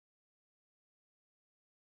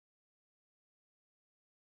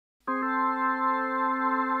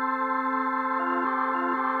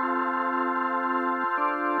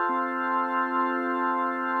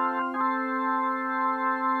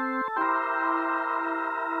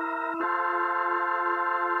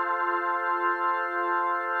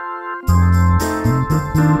Who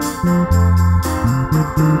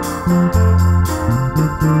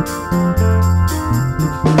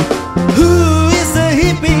is the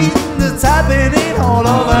hippie that's happening all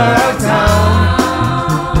over our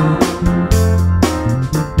town?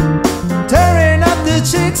 Tearing up the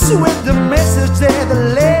chicks with the message that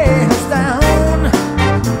lays down.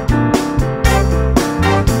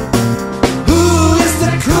 Who is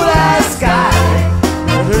the coolest guy?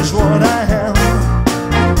 That is what I am.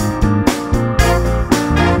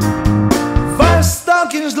 Fast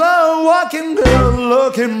talking, slow walking girl,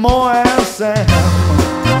 looking more as I am.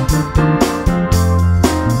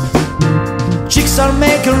 Chicks are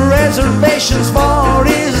making reservations for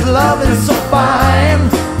his love is so fine.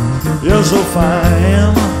 You're so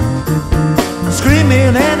fine.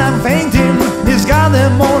 Screaming and I'm fainting. He's got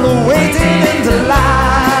them all waiting in the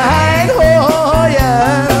line. Oh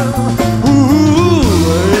yeah.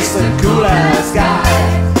 Ooh, it's the coolest guy.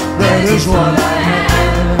 That is what I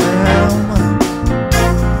am.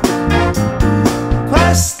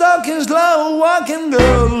 Fast talking, slow walking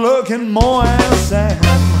girl, looking more as I am.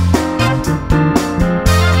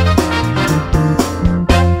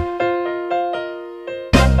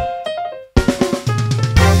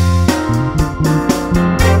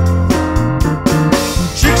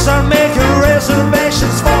 Are making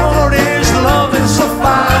reservations for his love is so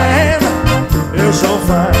fine. It's so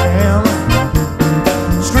fine.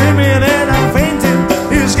 Screaming and I'm fainting.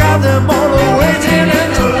 He's got them all waiting in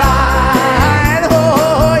the line.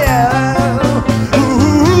 Oh yeah.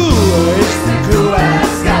 Ooh, it's the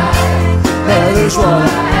coolest guy. That is what I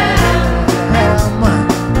am.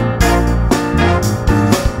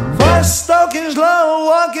 Fast talking, slow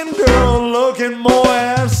walking girl, looking more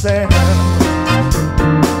as I am.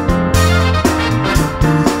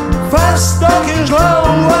 Fast talking, slow